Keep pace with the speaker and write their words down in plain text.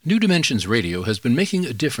New Dimensions Radio has been making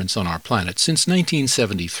a difference on our planet since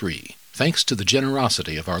 1973, thanks to the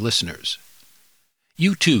generosity of our listeners.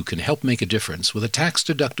 You too can help make a difference with a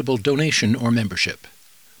tax-deductible donation or membership.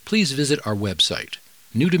 Please visit our website,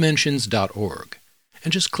 newdimensions.org,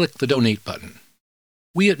 and just click the Donate button.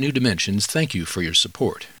 We at New Dimensions thank you for your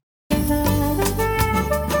support.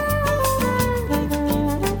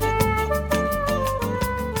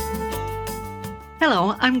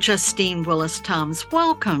 Hello, I'm Justine Willis-Toms.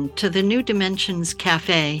 Welcome to the New Dimensions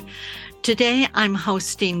Cafe. Today I'm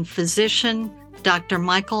hosting physician Dr.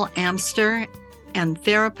 Michael Amster and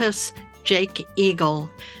therapist Jake Eagle.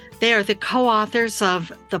 They are the co-authors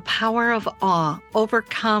of The Power of Awe,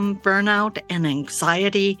 Overcome Burnout and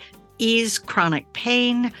Anxiety, Ease Chronic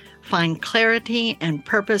Pain, Find Clarity and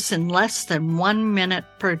Purpose in Less than 1 minute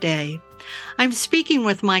per day. I'm speaking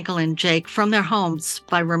with Michael and Jake from their homes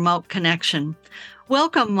by remote connection.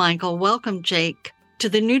 Welcome, Michael. Welcome, Jake, to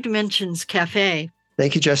the New Dimensions Cafe.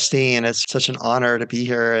 Thank you, Justine. It's such an honor to be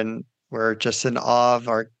here, and we're just in awe of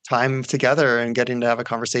our time together and getting to have a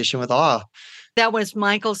conversation with awe. That was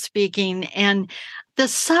Michael speaking, and the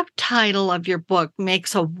subtitle of your book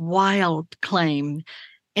makes a wild claim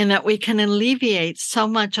in that we can alleviate so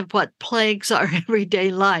much of what plagues our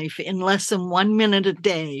everyday life in less than 1 minute a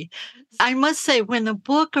day. I must say, when the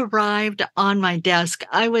book arrived on my desk,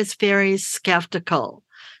 I was very skeptical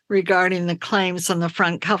regarding the claims on the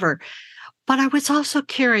front cover, but I was also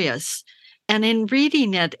curious. And in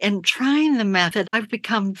reading it and trying the method, I've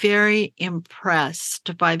become very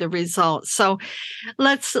impressed by the results. So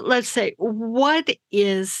let's say, what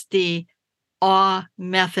is the AWE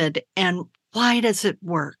method and why does it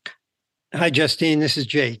work? Hi, Justine. This is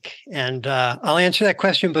Jake, and I'll answer that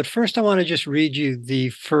question. But first, I want to just read you the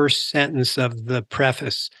first sentence of the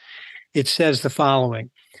preface. It says the following: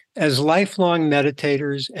 as lifelong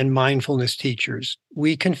meditators and mindfulness teachers,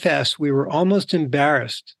 we confess we were almost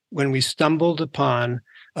embarrassed when we stumbled upon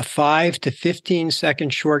a 5 to 15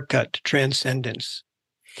 second shortcut to transcendence.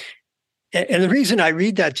 And the reason I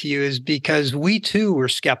read that to you is because we too were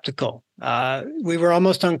skeptical. We were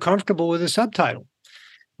almost uncomfortable with the subtitle.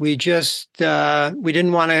 We just, we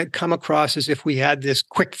didn't want to come across as if we had this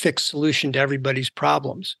quick fix solution to everybody's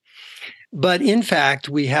problems. But in fact,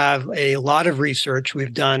 we have a lot of research.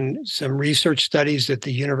 We've done some research studies at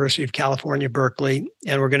the University of California, Berkeley,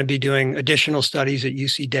 and we're going to be doing additional studies at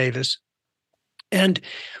UC Davis. And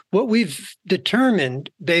what we've determined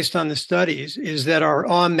based on the studies is that our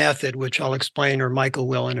AWE method, which I'll explain, or Michael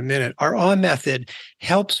will in a minute, our AWE method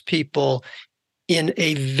helps people in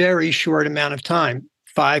a very short amount of time.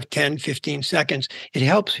 5, 10, 15 seconds. It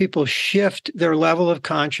helps people shift their level of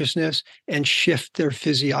consciousness and shift their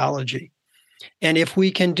physiology. And if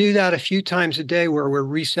we can do that a few times a day where we're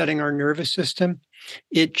resetting our nervous system,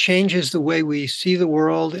 it changes the way we see the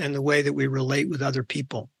world and the way that we relate with other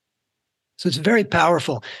people. So it's very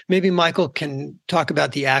powerful. Maybe Michael can talk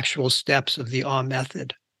about the actual steps of the AWE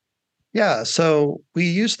method. Yeah, so we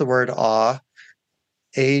use the word awe,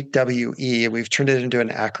 A-W-E. We've turned it into an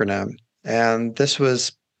acronym. And this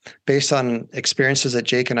was based on experiences that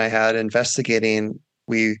Jake and I had investigating.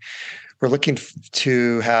 We were looking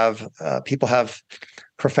to have people have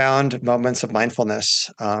profound moments of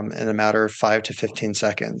mindfulness in a matter of 5 to 15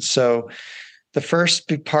 seconds. So the first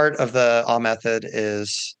big part of the AWE method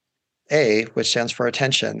is A, which stands for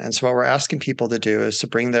attention. And so what we're asking people to do is to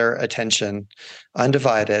bring their attention,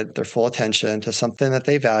 undivided, their full attention to something that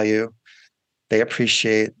they value, they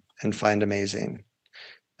appreciate, and find amazing.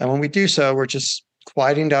 And when we do so, we're just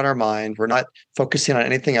quieting down our mind. We're not focusing on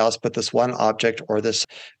anything else but this one object or this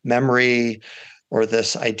memory or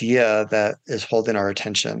this idea that is holding our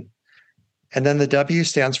attention. And then the W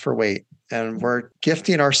stands for wait. And we're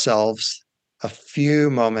gifting ourselves a few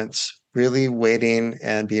moments, really waiting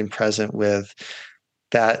and being present with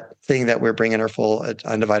that thing that we're bringing our full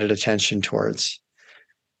undivided attention towards.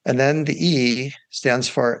 And then the E stands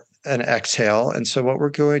for an exhale. And so what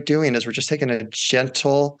we're doing is we're just taking a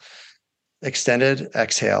gentle, extended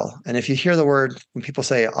exhale. And if you hear the word, when people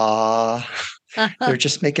say, ah, they're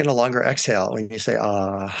just making a longer exhale when you say,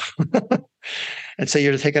 ah. And so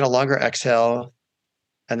you're taking a longer exhale.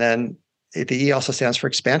 And then the E also stands for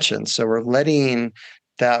expansion. So we're letting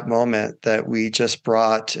that moment that we just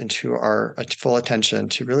brought into our full attention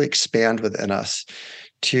to really expand within us,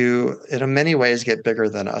 to, in many ways, get bigger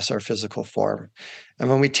than us, our physical form. And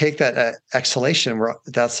when we take that exhalation,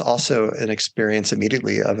 that's also an experience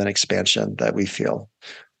immediately of an expansion that we feel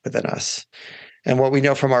within us. And what we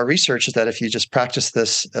know from our research is that if you just practice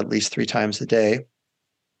this at least 3 times a day,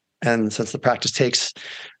 and since the practice takes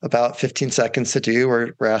about 15 seconds to do,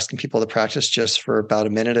 we're asking people to practice just for about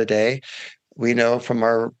a minute a day. We know from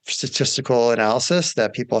our statistical analysis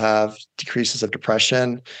that people have decreases of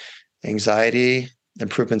depression, anxiety,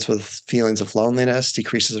 improvements with feelings of loneliness,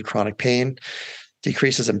 decreases of chronic pain,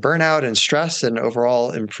 decreases in burnout and stress, and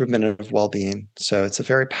overall improvement of well-being. So it's a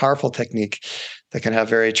very powerful technique that can have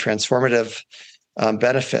very transformative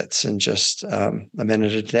benefits in just a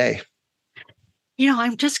minute a day.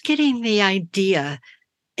 I'm just getting the idea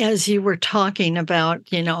as you were talking about,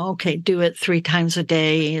 okay, do it 3 times a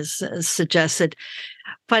day is suggested.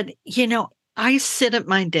 But, I sit at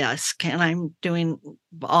my desk and I'm doing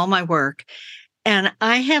all my work, and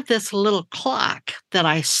I have this little clock that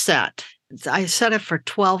I set. I set it for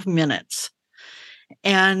 12 minutes.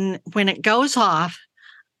 And when it goes off,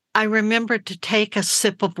 I remember to take a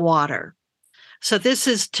sip of water. So this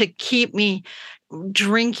is to keep me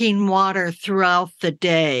drinking water throughout the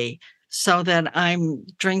day so that I'm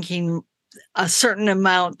drinking a certain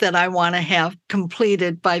amount that I want to have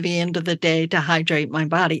completed by the end of the day to hydrate my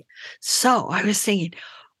body. So I was thinking,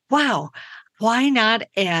 wow, why not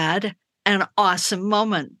add an awesome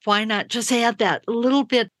moment? Why not just add that little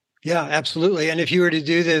bit? Yeah, absolutely. And if you were to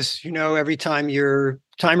do this, every time your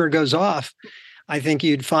timer goes off, I think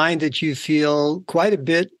you'd find that you feel quite a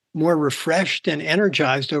bit more refreshed and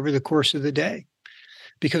energized over the course of the day.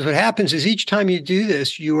 Because what happens is each time you do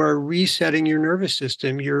this, you are resetting your nervous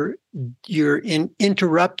system. You're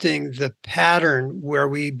interrupting the pattern where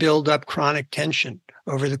we build up chronic tension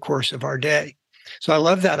over the course of our day. So I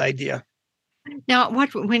love that idea. Now,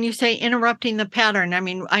 when you say interrupting the pattern, I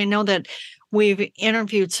mean, I know that we've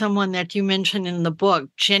interviewed someone that you mentioned in the book,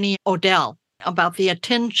 Jenny Odell, about the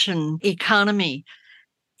attention economy.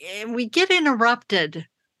 We get interrupted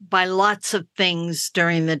by lots of things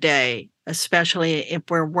during the day, especially if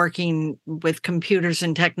we're working with computers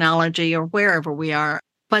and technology or wherever we are.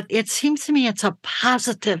 But it seems to me it's a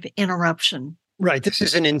positive interruption. Right. This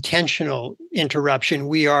is an intentional interruption.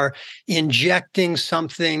 We are injecting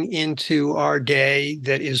something into our day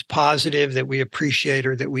that is positive, that we appreciate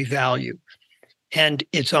or that we value. And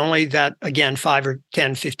it's only that, again, 5 or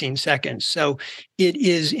 10, 15 seconds. So it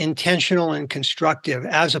is intentional and constructive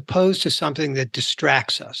as opposed to something that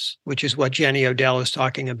distracts us, which is what Jenny Odell is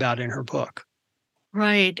talking about in her book.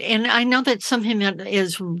 Right. And I know that something that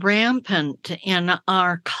is rampant in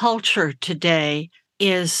our culture today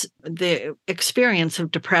is the experience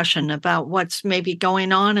of depression, about what's maybe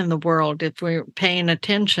going on in the world if we're paying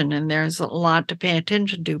attention, and there's a lot to pay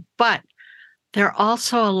attention to. But there are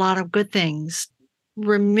also a lot of good things.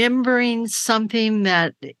 Remembering something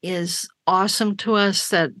that is awesome to us,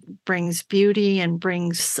 that brings beauty and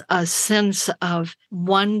brings a sense of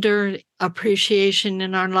wonder, appreciation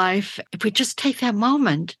in our life. If we just take that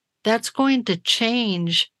moment, that's going to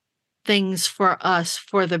change things for us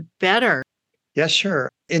for the better. Yeah, sure.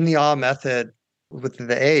 In the AWE method, with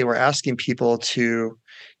the A, we're asking people to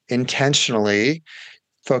intentionally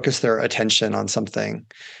focus their attention on something.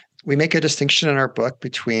 We make a distinction in our book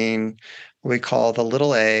between what we call the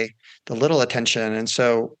little A, the little attention. And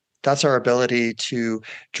so that's our ability to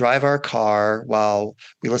drive our car while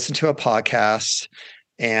we listen to a podcast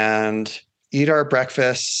and eat our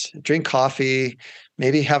breakfast, drink coffee,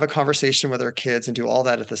 maybe have a conversation with our kids and do all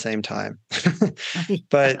that at the same time.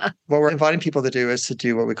 But what we're inviting people to do is to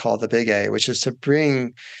do what we call the big A, which is to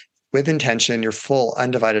bring with intention your full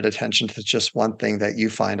undivided attention to just one thing that you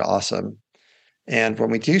find awesome. And when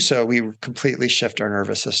we do so, we completely shift our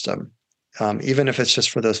nervous system, even if it's just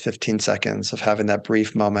for those 15 seconds of having that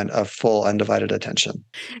brief moment of full undivided attention.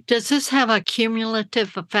 Does this have a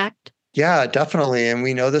cumulative effect? Yeah, definitely. And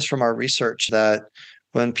we know this from our research that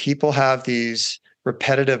when people have these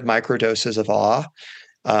repetitive microdoses of awe,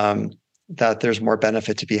 that there's more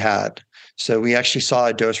benefit to be had. So we actually saw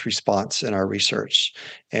a dose response in our research.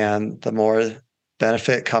 And the more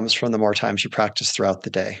benefit comes from the more times you practice throughout the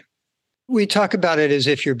day. We talk about it as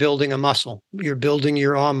if you're building a muscle. You're building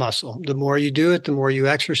your awe muscle. The more you do it, the more you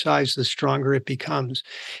exercise, the stronger it becomes.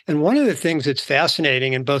 And one of the things that's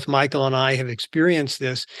fascinating, and both Michael and I have experienced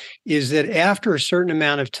this, is that after a certain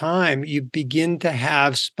amount of time, you begin to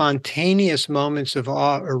have spontaneous moments of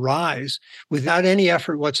awe arise without any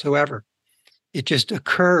effort whatsoever. It just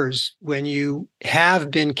occurs when you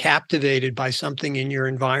have been captivated by something in your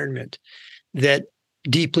environment that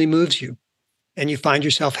deeply moves you. And you find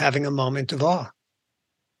yourself having a moment of awe.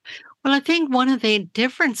 Well, I think one of the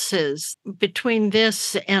differences between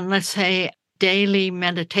this and, let's say, daily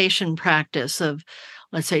meditation practice of,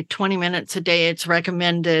 let's say, 20 minutes a day, it's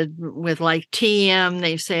recommended with like TM,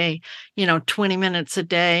 they say, 20 minutes a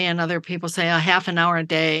day, and other people say a half an hour a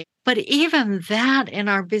day. But even that in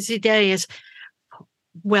our busy day is,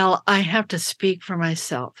 well, I have to speak for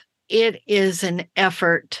myself. It is an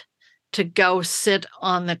effort to go sit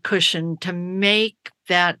on the cushion, to make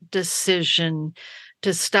that decision,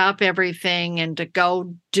 to stop everything and to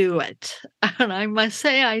go do it. And I must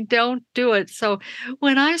say, I don't do it. So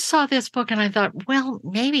when I saw this book and I thought, well,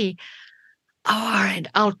 maybe, all right,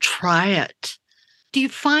 I'll try it. Do you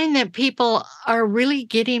find that people are really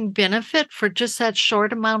getting benefit for just that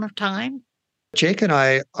short amount of time? Jake and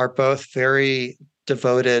I are both very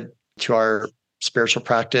devoted to our spiritual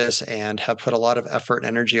practice and have put a lot of effort and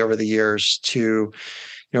energy over the years to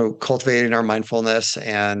cultivating our mindfulness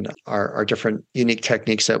and our different unique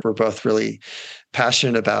techniques that we're both really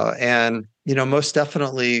passionate about. And, most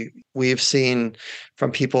definitely we've seen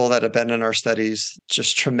from people that have been in our studies,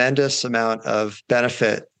 just tremendous amount of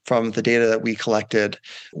benefit from the data that we collected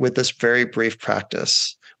with this very brief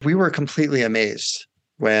practice. We were completely amazed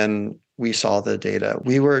when we saw the data.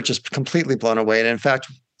 We were just completely blown away. And in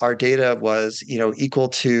fact, our data was, equal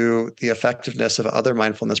to the effectiveness of other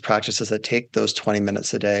mindfulness practices that take those 20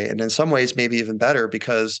 minutes a day. And in some ways, maybe even better,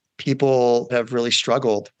 because people have really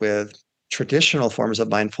struggled with traditional forms of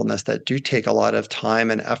mindfulness that do take a lot of time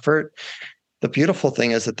and effort. The beautiful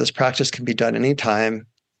thing is that this practice can be done anytime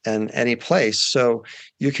and any place. So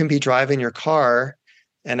you can be driving your car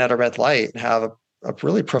and at a red light have a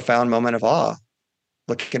really profound moment of awe,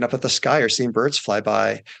 looking up at the sky or seeing birds fly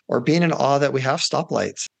by, or being in awe that we have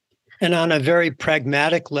stoplights. And on a very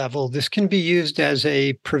pragmatic level, this can be used as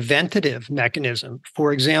a preventative mechanism.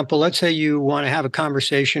 For example, let's say you want to have a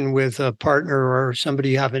conversation with a partner or somebody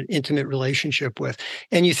you have an intimate relationship with,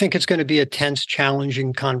 and you think it's going to be a tense,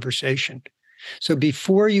 challenging conversation. So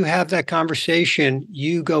before you have that conversation,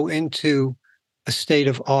 you go into a state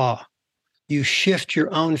of awe. You shift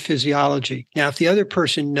your own physiology. Now, if the other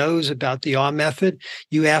person knows about the awe method,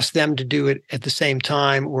 you ask them to do it at the same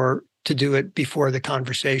time or to do it before the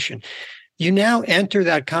conversation. You now enter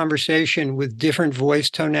that conversation with different voice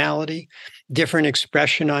tonality, different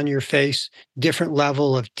expression on your face, different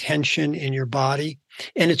level of tension in your body.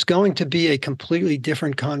 And it's going to be a completely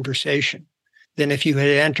different conversation than if you had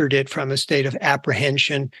entered it from a state of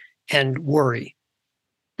apprehension and worry.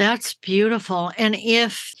 That's beautiful. And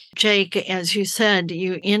if, Jake, as you said,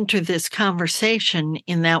 you enter this conversation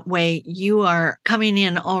in that way, you are coming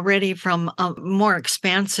in already from a more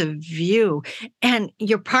expansive view. And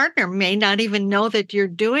your partner may not even know that you're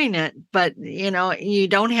doing it, but, you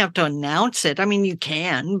don't have to announce it. I mean, you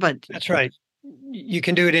can, but... That's right. You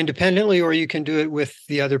can do it independently or you can do it with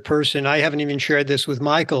the other person. I haven't even shared this with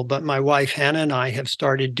Michael, but my wife, Hannah, and I have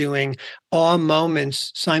started doing awe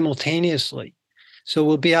moments simultaneously. So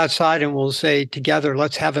we'll be outside and we'll say together,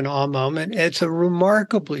 let's have an awe moment. It's a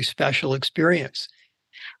remarkably special experience.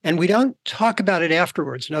 And we don't talk about it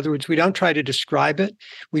afterwards. In other words, we don't try to describe it.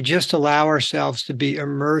 We just allow ourselves to be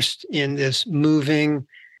immersed in this moving,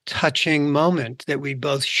 touching moment that we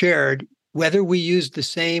both shared. Whether we use the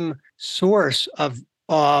same source of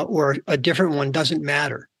awe or a different one doesn't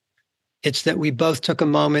matter. It's that we both took a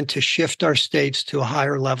moment to shift our states to a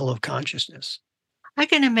higher level of consciousness. I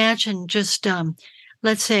can imagine just,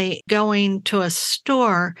 let's say, going to a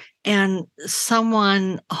store and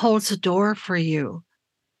someone holds a door for you.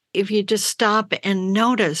 If you just stop and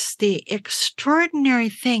notice the extraordinary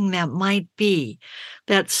thing that might be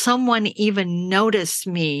that someone even noticed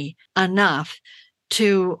me enough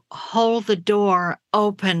to hold the door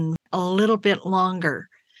open a little bit longer.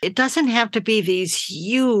 It doesn't have to be these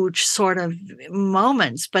huge sort of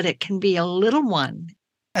moments, but it can be a little one.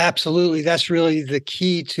 Absolutely. That's really the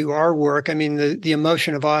key to our work. I mean, the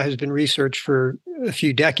emotion of awe has been researched for a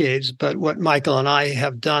few decades, but what Michael and I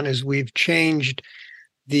have done is we've changed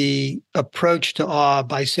the approach to awe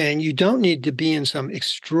by saying you don't need to be in some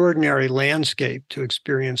extraordinary landscape to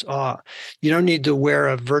experience awe. You don't need to wear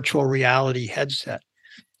a virtual reality headset.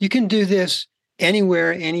 You can do this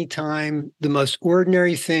anywhere, anytime. The most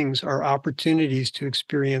ordinary things are opportunities to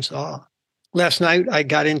experience awe. Last night, I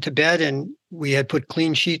got into bed and we had put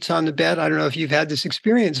clean sheets on the bed. I don't know if you've had this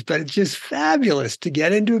experience, but it's just fabulous to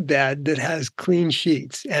get into a bed that has clean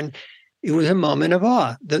sheets. And it was a moment of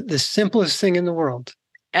awe, the simplest thing in the world.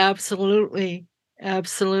 Absolutely.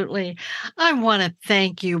 Absolutely. I want to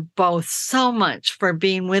thank you both so much for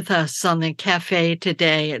being with us on the cafe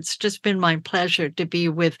today. It's just been my pleasure to be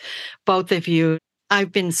with both of you.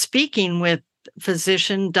 I've been speaking with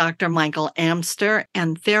physician Dr. Michael Amster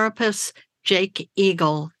and therapist Jake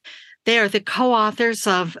Eagle. They are the co-authors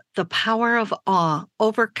of The Power of Awe,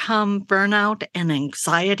 Overcome Burnout and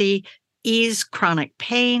Anxiety, Ease Chronic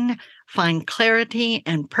Pain, Find Clarity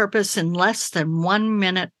and Purpose in Less than 1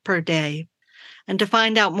 minute per day. And to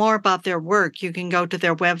find out more about their work, you can go to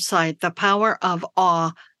their website,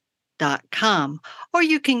 thepowerofawe.com. newdimensions.com, or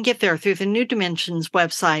you can get there through the New Dimensions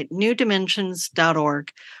website,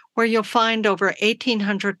 newdimensions.org, where you'll find over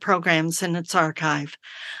 1,800 programs in its archive.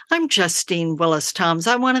 I'm Justine Willis-Toms.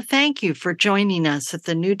 I want to thank you for joining us at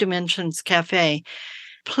the New Dimensions Cafe.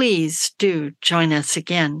 Please do join us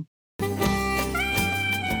again.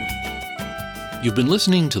 You've been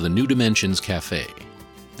listening to the New Dimensions Cafe.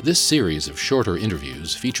 This series of shorter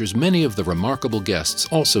interviews features many of the remarkable guests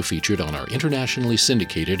also featured on our internationally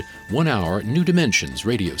syndicated one-hour New Dimensions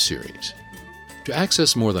radio series. To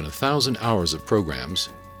access more than 1,000 hours of programs,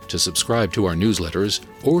 to subscribe to our newsletters,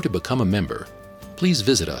 or to become a member, please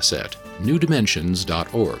visit us at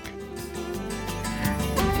newdimensions.org.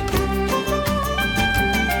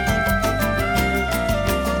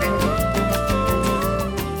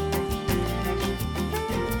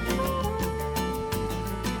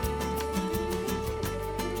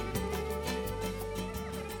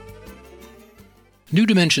 New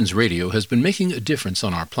Dimensions Radio has been making a difference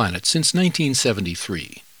on our planet since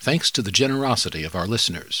 1973, thanks to the generosity of our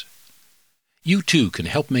listeners. You too can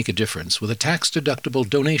help make a difference with a tax-deductible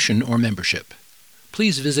donation or membership.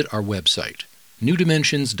 Please visit our website,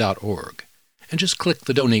 newdimensions.org, and just click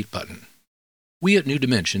the Donate button. We at New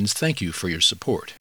Dimensions thank you for your support.